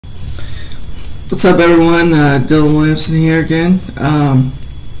What's up, everyone? Dylan Williamson here again.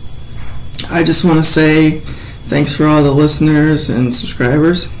 I just want to say thanks for all the listeners and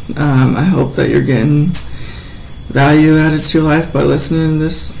subscribers. I hope that you're getting value added to your life by listening to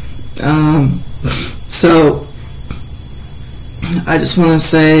this. So I just want to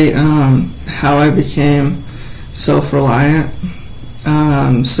say how I became self-reliant.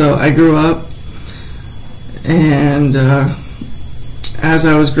 So I grew up, and as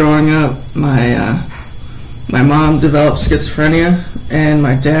I was growing up, my mom developed schizophrenia, and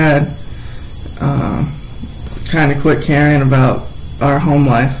my dad kind of quit caring about our home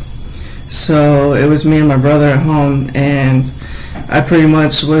life. So it was me and my brother at home, and I pretty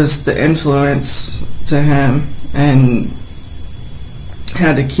much was the influence to him, and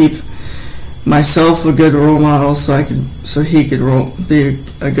had to keep myself a good role model so he could be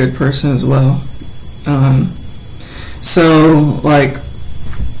a good person as well. So like,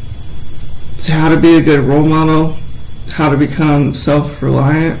 how to be a good role model, how to become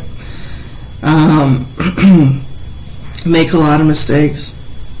self-reliant, make a lot of mistakes,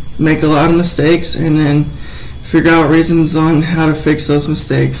 and then figure out reasons on how to fix those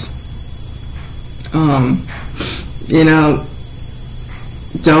mistakes.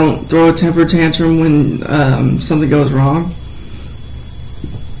 Don't throw a temper tantrum when something goes wrong.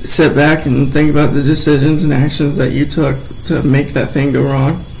 Sit back and think about the decisions and actions that you took to make that thing go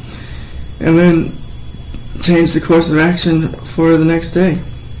wrong, and then change the course of action for the next day.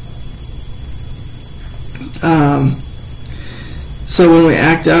 So when we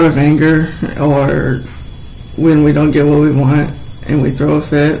act out of anger, or when we don't get what we want and we throw a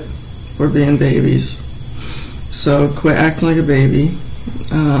fit, we're being babies. So quit acting like a baby.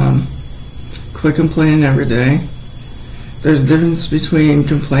 Quit complaining every day. There's a difference between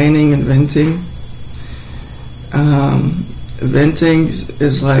complaining and venting. Venting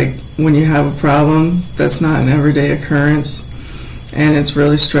is like when you have a problem that's not an everyday occurrence, and it's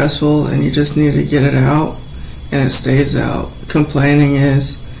really stressful and you just need to get it out, and it stays out. Complaining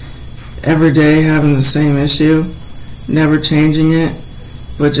is every day having the same issue, never changing it,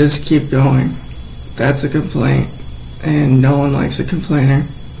 but just keep going. That's a complaint, and no one likes a complainer.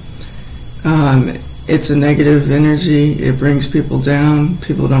 It's a negative energy. It brings people down.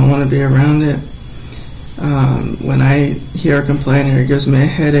 People don't want to be around it. When I hear a complainer, it gives me a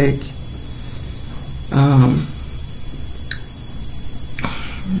headache.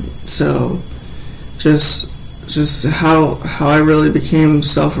 So just how I really became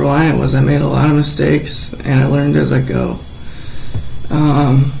self-reliant was I made a lot of mistakes, and I learned as I go.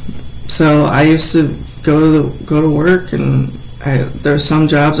 So I used to go to work, and there were some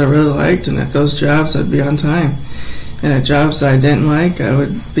jobs I really liked, and at those jobs I'd be on time. And at jobs I didn't like, I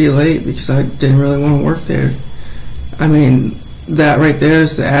would be late because I didn't really want to work there. I mean, that right there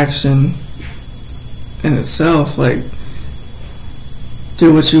is the action in itself. Like,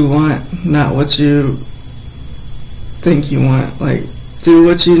 do what you want, not what you think you want. Like, do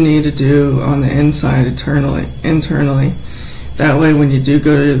what you need to do on the inside internally. That way, when you do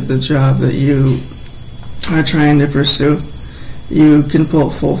go to the job that you are trying to pursue, you can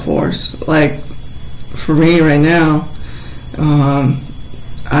pull full force. Like, for me right now,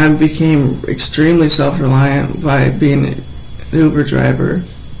 I became extremely self-reliant by being an Uber driver.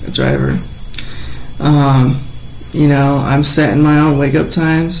 I'm setting my own wake-up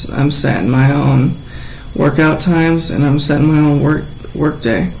times, I'm setting my own workout times, and I'm setting my own work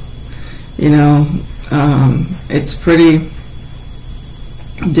day. It's pretty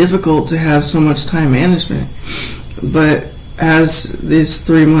difficult to have so much time management, but as these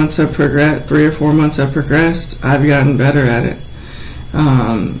 3 or 4 months have progressed, I've gotten better at it.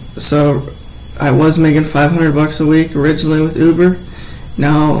 So I was making $500 a week originally with Uber.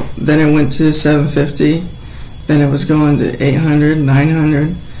 Then it went to $750. Then it was going to $800,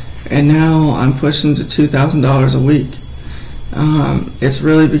 $900, and now I'm pushing to $2,000 a week. It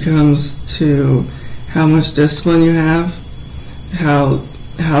really becomes to how much discipline you have, how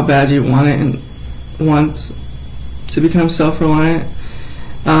bad you want it and want to become self-reliant.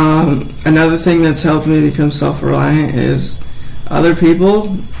 Another thing that's helped me become self-reliant is other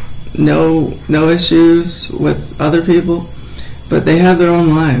people. No issues with other people, but they have their own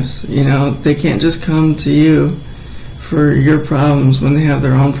lives. They can't just come to you for your problems when they have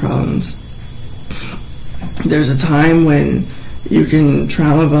their own problems. There's a time when you can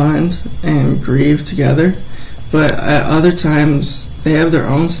trauma bond and grieve together, but at other times they have their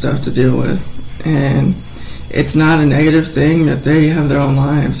own stuff to deal with, and it's not a negative thing that they have their own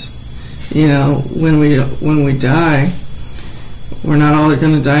lives. When we die, we're not all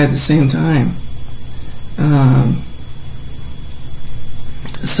going to die at the same time.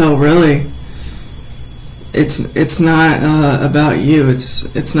 So really, it's not about you.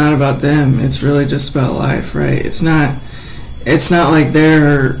 It's not about them. It's really just about life, right? It's not like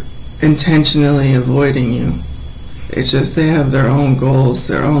they're intentionally avoiding you. It's just they have their own goals,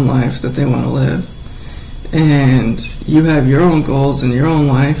 their own life that they want to live. And you have your own goals in your own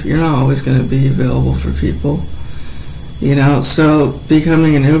life. You're not always going to be available for people. You know, so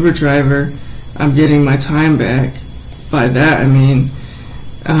becoming an Uber driver, I'm getting my time back. By that, I mean,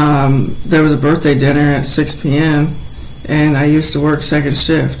 there was a birthday dinner at 6 p.m., and I used to work second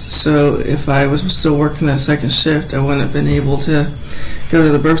shift. So if I was still working that second shift, I wouldn't have been able to go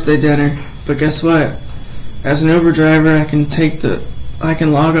to the birthday dinner. But guess what? As an Uber driver, I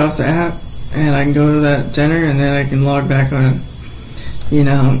can log off the app, and I can go to that dinner, and then I can log back on. You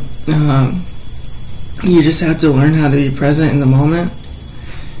know, you just have to learn how to be present in the moment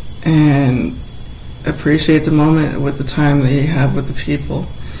and appreciate the moment with the time that you have with the people.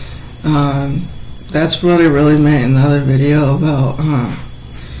 That's what I really meant in the other video about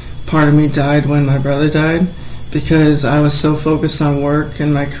part of me died when my brother died, because I was so focused on work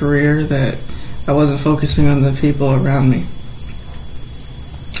and my career that I wasn't focusing on the people around me.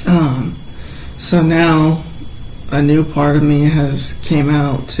 So now a new part of me has came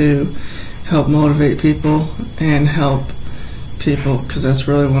out to help motivate people and help people, because that's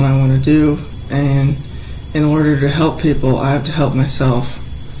really what I want to do. And in order to help people, I have to help myself.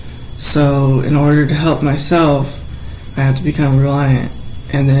 So in order to help myself, I have to become reliant,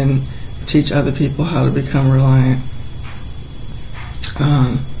 and then teach other people how to become reliant.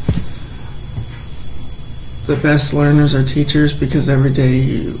 The best learners are teachers, because every day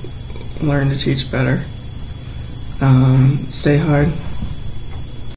you learn to teach better. Stay hard.